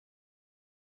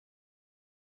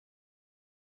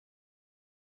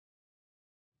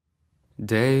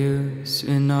Deus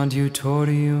in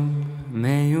Adjutorium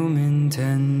meum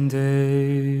intende,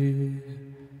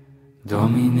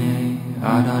 Domine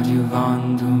ad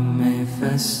adjuvandum me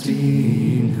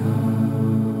festina.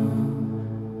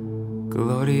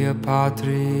 Gloria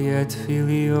Patri et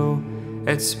Filio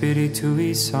et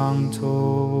Spiritui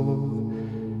Sancto,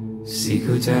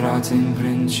 sicut erat in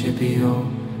principio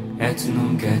et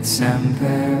nunc et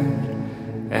semper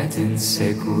et in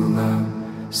saecula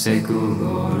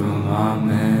saeculorum.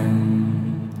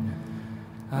 Amen.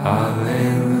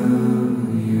 Alleluia.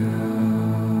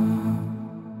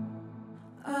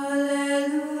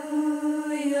 Alleluia,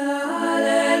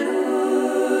 alleluia,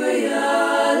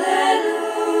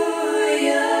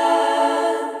 alleluia.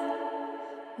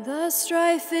 The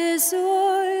strife is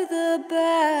o'er, the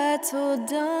battle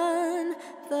done,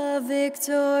 the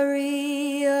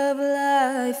victory of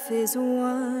life is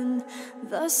won.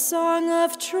 The song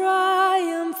of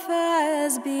triumph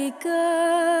has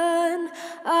begun.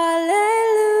 Alleluia.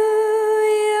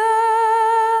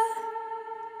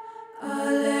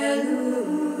 Alleluia,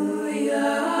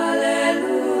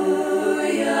 alleluia,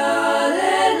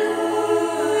 alleluia.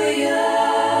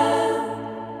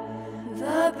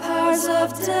 The powers of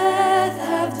death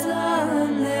have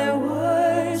done their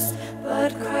worst,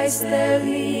 but Christ their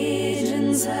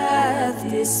legions hath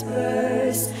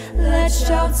dispersed. Let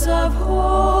shouts of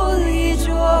holy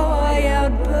joy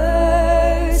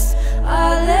outburst.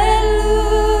 Alleluia.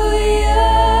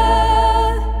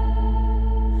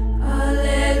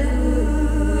 Alleluia,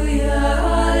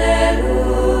 alleluia,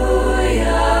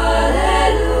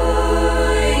 alleluia.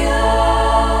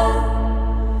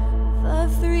 The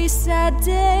 3 sad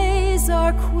days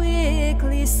are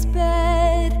quickly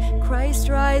sped. Christ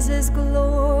rises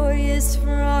glorious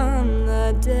from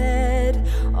the dead.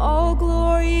 All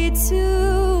glory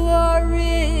to our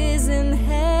risen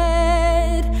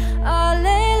head.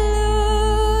 Alleluia.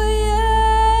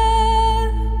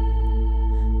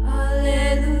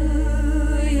 Alleluia,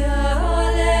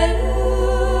 alleluia,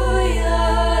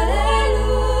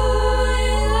 alleluia.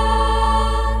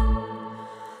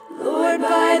 Lord,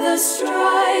 by the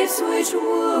stripes which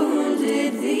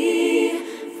wounded thee,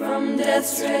 from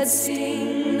death's dread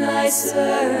sting thy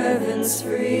servants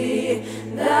free,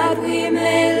 that we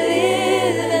may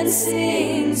live and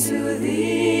sing to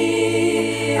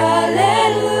thee.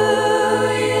 Alleluia.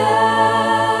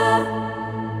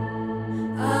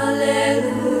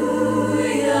 Alleluia,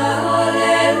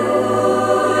 alleluia,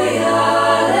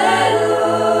 alleluia.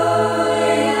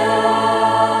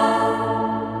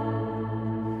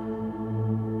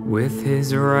 With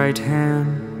his right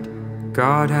hand,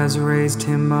 God has raised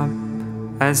him up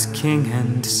as King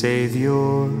and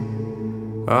Savior.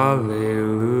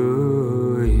 Alleluia.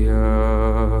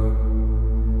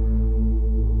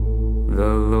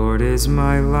 The Lord is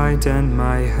my light and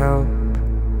my help.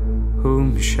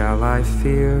 Whom shall I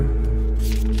fear?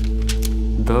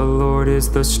 The Lord is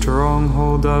the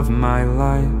stronghold of my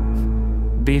life.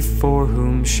 Before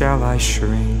whom shall I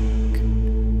shrink?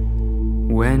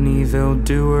 When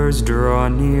evildoers draw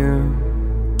near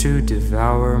to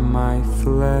devour my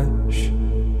flesh,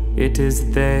 it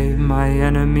is they, my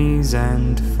enemies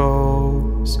and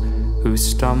foes, who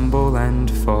stumble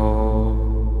and fall.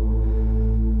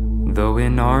 Though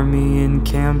an army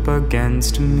encamp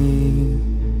against me,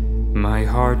 my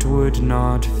heart would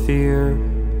not fear.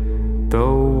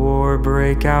 Though war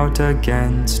break out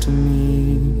against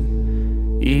me,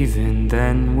 even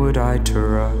then would I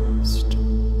trust.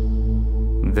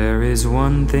 There is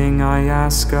one thing I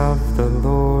ask of the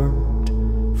Lord,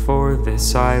 for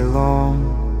this I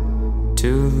long,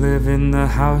 to live in the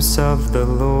house of the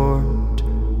Lord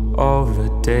all the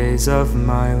days of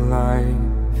my life,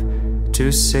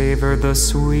 to savor the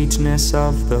sweetness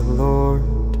of the Lord,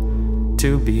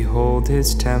 to behold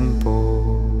his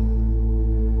temple.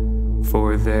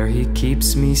 For there he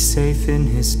keeps me safe in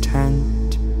his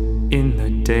tent. In the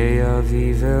day of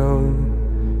evil,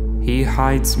 he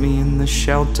hides me in the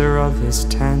shelter of his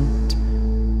tent.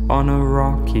 On a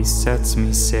rock he sets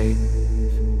me safe.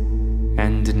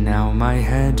 And now my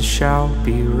head shall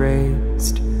be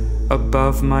raised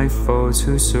above my foes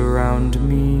who surround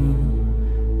me,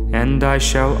 and I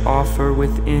shall offer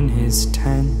within his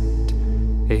tent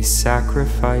a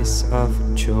sacrifice of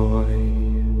joy.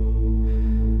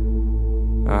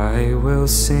 I will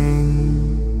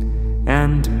sing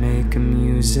and make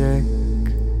music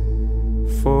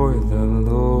for the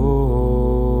Lord.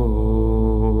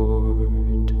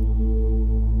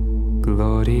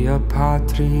 Gloria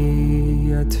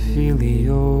Patri et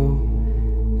Filio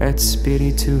et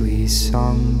Spiritui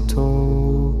Sancto,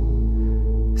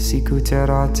 sicut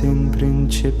erat in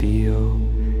principio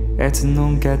et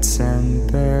nunc et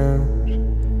semper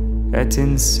et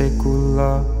in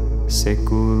saecula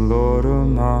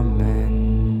saeculorum.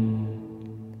 Amen.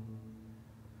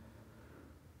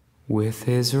 With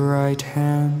his right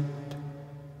hand,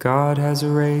 God has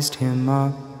raised him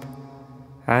up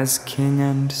as King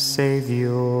and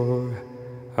Savior.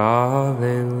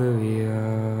 Alleluia.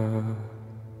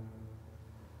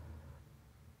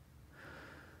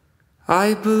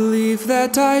 I believe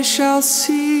that I shall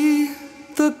see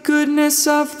the goodness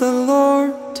of the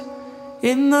Lord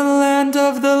in the land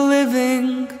of the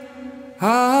living.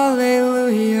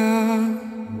 Alleluia.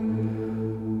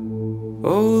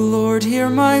 O Lord, hear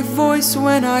my voice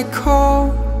when I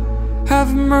call.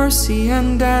 Have mercy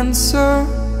and answer.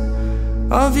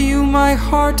 Of you my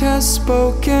heart has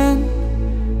spoken.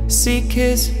 Seek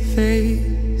his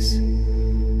face.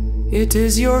 It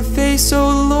is your face, O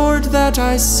Lord, that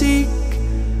I seek.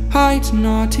 Hide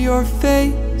not your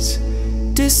face.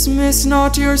 Dismiss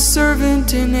not your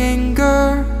servant in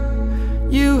anger.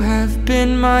 You have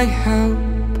been my help.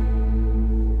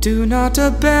 Do not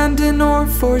abandon or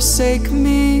forsake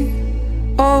me,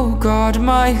 O God,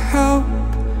 my help.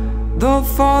 Though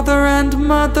father and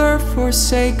mother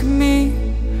forsake me,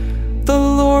 the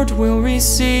Lord will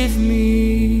receive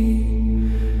me.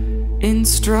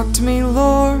 Instruct me,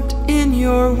 Lord, in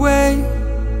your way.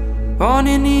 On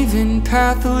an even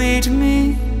path lead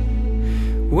me.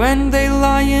 When they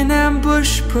lie in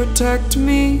ambush, protect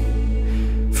me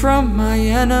from my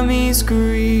enemies'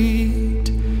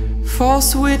 greed.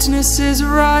 False witnesses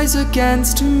rise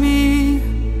against me,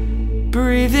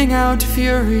 breathing out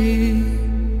fury.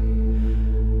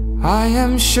 I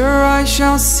am sure I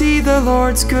shall see the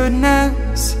Lord's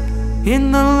goodness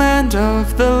in the land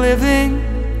of the living.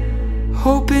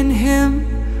 Hope in him,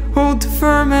 hold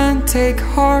firm and take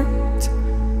heart.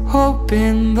 Hope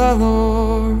in the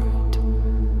Lord.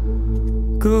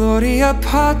 Gloria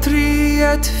Patri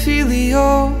et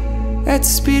Filio et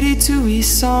Spiritui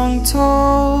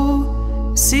Sancto,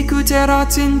 sicut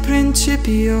erat in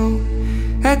principio,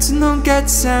 et nunc et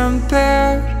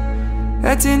semper,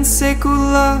 et in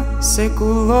saecula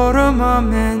saeculorum.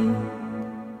 Amen.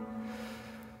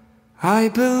 I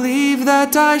believe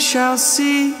that I shall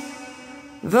see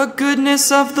the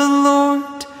goodness of the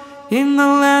Lord in the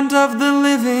land of the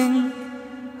living.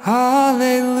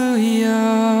 Alleluia.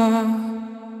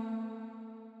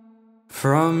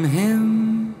 From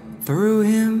him, through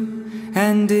him,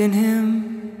 and in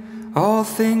him, all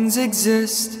things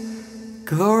exist.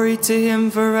 Glory to him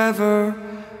forever.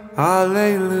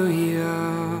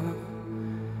 Alleluia.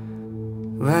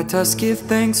 Let us give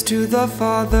thanks to the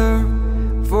Father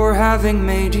for having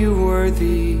made you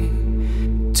worthy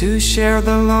to share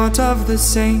the lot of the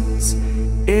saints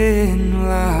in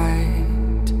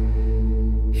light.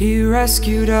 He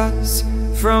rescued us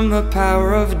from the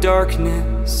power of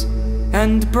darkness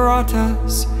and brought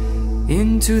us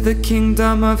into the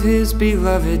kingdom of his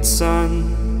beloved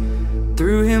Son.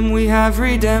 Through him we have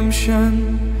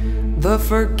redemption, the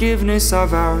forgiveness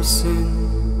of our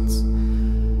sins.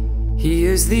 He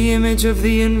is the image of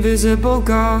the invisible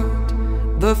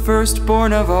God, the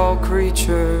firstborn of all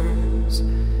creatures.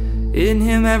 In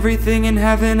him everything in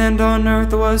heaven and on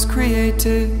earth was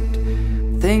created,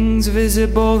 things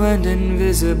visible and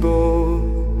invisible.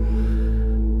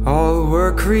 All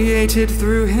were created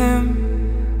through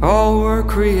him, all were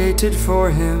created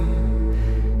for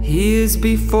him. He is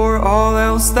before all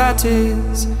else that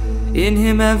is, in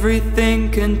him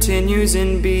everything continues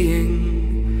in being.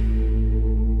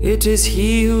 It is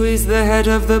he who is the head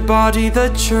of the body, the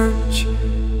church,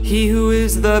 he who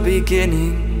is the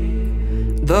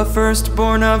beginning, the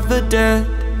firstborn of the dead,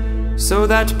 so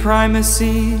that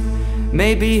primacy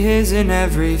may be his in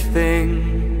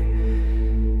everything.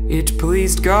 It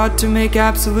pleased God to make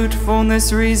absolute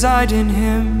fullness reside in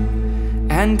him,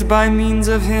 and by means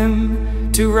of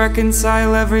him to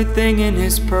reconcile everything in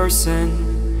his person,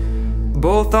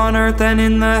 both on earth and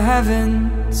in the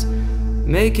heavens,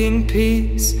 making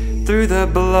peace through the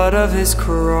blood of his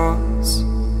cross.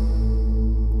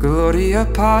 Gloria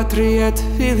Patri et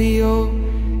Filio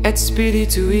et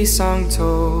Spiritui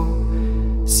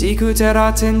Sancto, sicut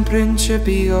erat in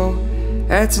principio,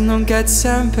 et nunc et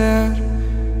semper,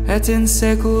 et in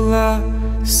saecula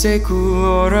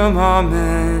saeculorum.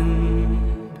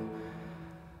 Amen.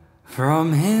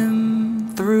 From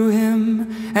him, through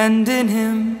him, and in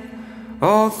him,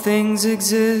 all things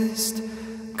exist.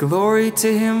 Glory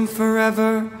to him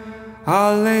forever.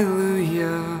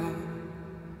 Alleluia.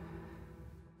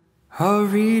 A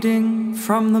reading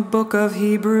from the book of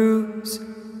Hebrews.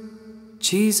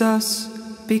 Jesus,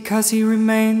 because he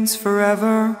remains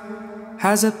forever,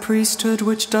 has a priesthood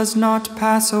which does not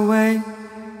pass away.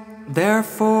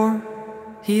 Therefore,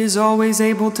 He is always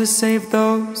able to save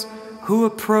those who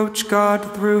approach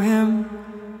God through him,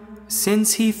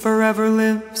 since he forever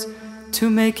lives to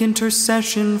make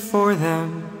intercession for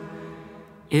them.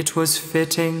 It was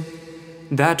fitting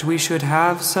that we should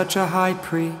have such a high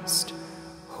priest,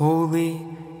 holy,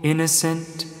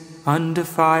 innocent,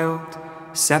 undefiled,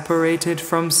 separated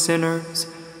from sinners,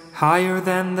 higher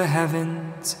than the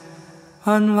heavens.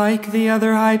 Unlike the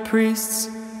other high priests,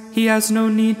 he has no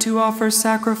need to offer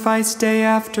sacrifice day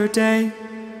after day,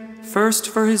 first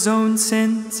for his own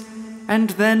sins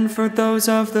and then for those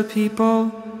of the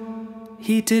people.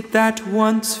 He did that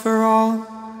once for all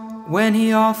when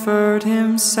he offered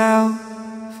himself.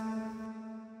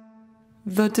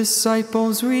 The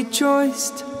disciples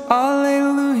rejoiced,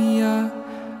 Alleluia,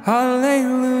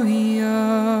 Alleluia.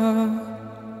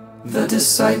 The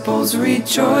disciples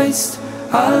rejoiced,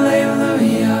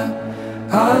 Alleluia,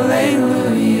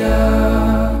 Alleluia.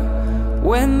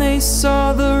 When they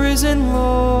saw the risen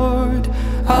Lord,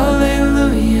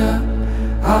 Alleluia,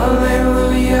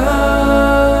 Alleluia.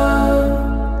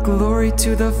 Glory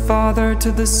to the Father,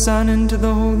 to the Son, and to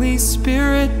the Holy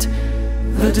Spirit.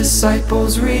 The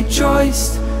disciples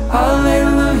rejoiced,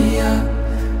 Alleluia,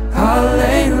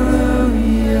 Alleluia.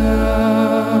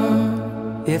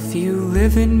 If you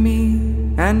live in me,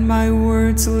 and my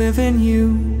words live in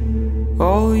you,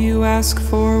 all you ask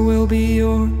for will be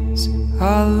yours,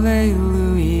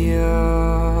 Alleluia.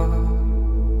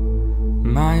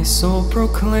 My soul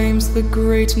proclaims the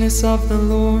greatness of the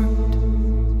Lord.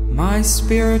 My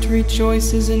spirit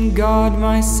rejoices in God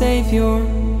my Savior,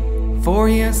 for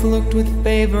he has looked with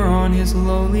favor on his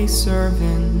lowly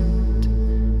servant.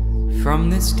 From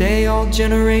this day all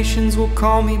generations will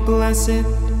call me blessed.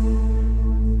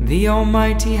 The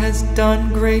Almighty has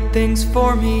done great things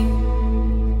for me,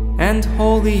 and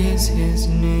holy is his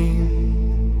name.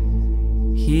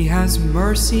 He has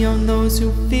mercy on those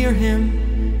who fear him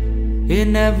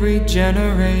in every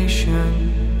generation.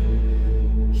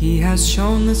 He has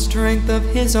shown the strength of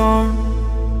his arm.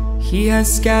 He has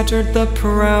scattered the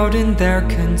proud in their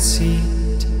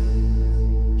conceit.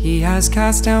 He has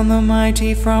cast down the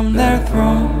mighty from their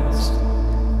thrones,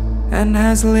 and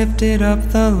has lifted up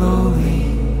the lowly.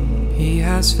 He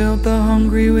has filled the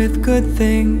hungry with good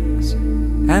things,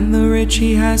 and the rich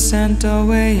he has sent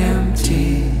away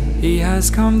empty. He has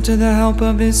come to the help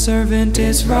of his servant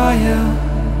Israel,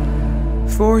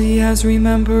 for he has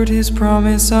remembered his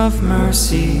promise of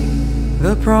mercy,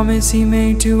 the promise he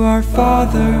made to our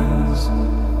fathers,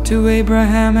 to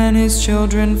Abraham and his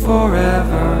children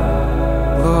forever.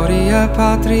 Gloria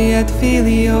Patri et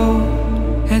Filio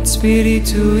et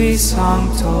Spiritui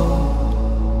Sancto,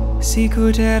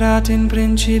 sicut erat in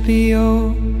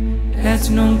principio, et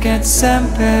nunc et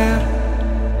semper,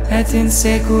 et in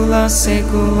saecula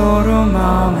saeculorum.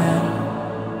 Amen.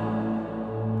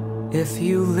 If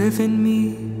you live in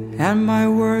me, and my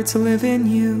words live in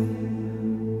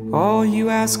you, all you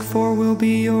ask for will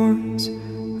be yours,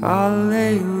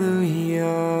 Alleluia.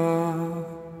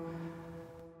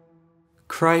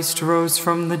 Christ rose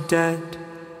from the dead,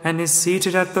 and is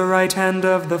seated at the right hand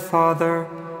of the Father.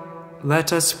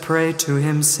 Let us pray to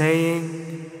him,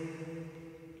 saying,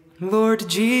 Lord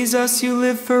Jesus, you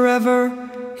live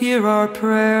forever, hear our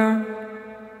prayer.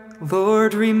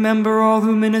 Lord, remember all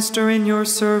who minister in your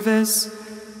service.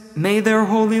 May their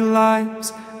holy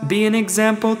lives be an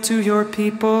example to your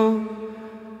people.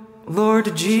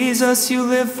 Lord Jesus, you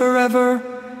live forever,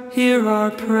 hear our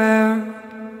prayer.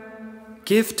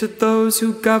 Give to those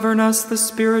who govern us the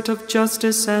spirit of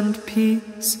justice and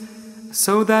peace,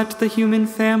 so that the human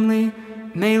family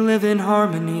may live in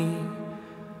harmony.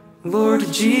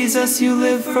 Lord Jesus, you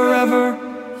live forever,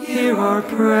 hear our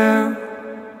prayer.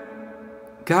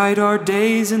 Guide our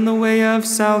days in the way of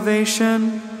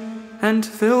salvation, and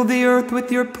fill the earth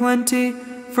with your plenty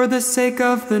for the sake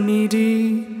of the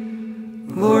needy.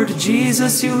 Lord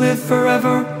Jesus, you live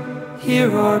forever,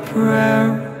 hear our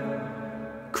prayer.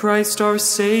 Christ our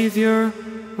Savior,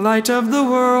 light of the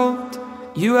world,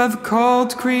 you have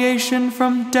called creation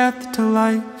from death to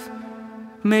life.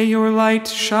 May your light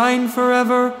shine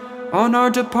forever on our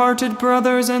departed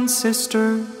brothers and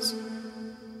sisters.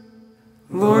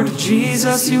 Lord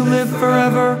Jesus, you live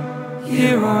forever,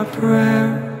 hear our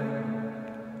prayer.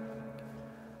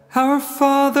 Our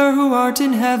Father who art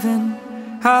in heaven,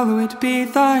 hallowed be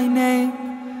thy name.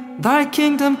 Thy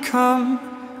kingdom come,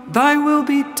 thy will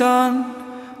be done,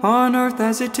 on earth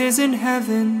as it is in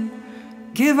heaven.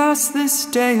 Give us this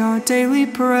day our daily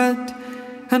bread,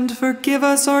 and forgive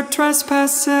us our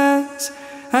trespasses,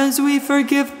 as we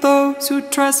forgive those who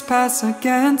trespass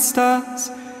against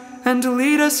us. And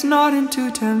lead us not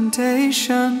into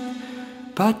temptation,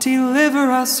 but deliver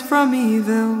us from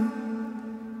evil.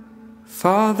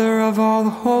 Father of all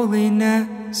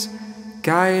holiness,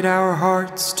 guide our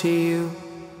hearts to you.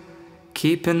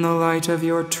 Keep in the light of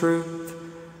your truth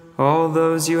all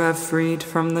those you have freed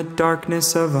from the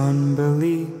darkness of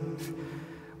unbelief.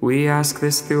 We ask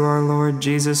this through our Lord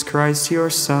Jesus Christ,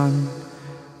 your Son,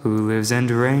 who lives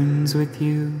and reigns with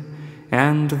you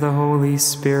and the Holy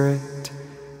Spirit,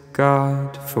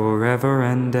 God, forever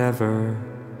and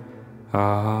ever.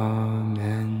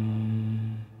 Amen.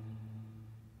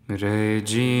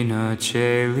 Regina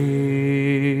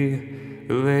Caeli,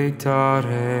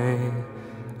 laetare,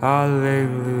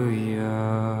 Alleluia.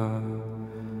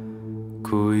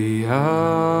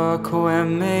 Quia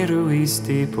quem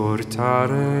meruisti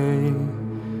portare,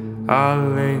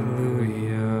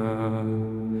 Alleluia.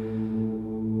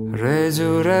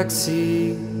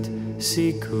 Resurrexit,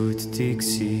 sicut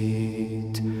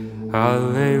dixit,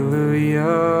 Alleluia.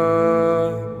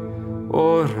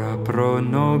 Ora pro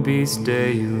nobis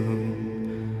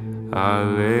Deum,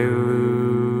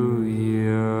 Alleluia.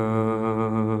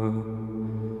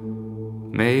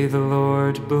 May the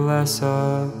Lord bless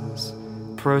us,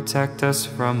 protect us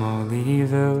from all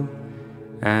evil,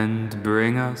 and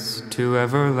bring us to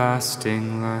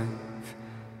everlasting life.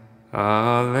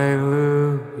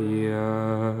 Alleluia.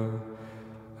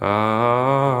 Alleluia.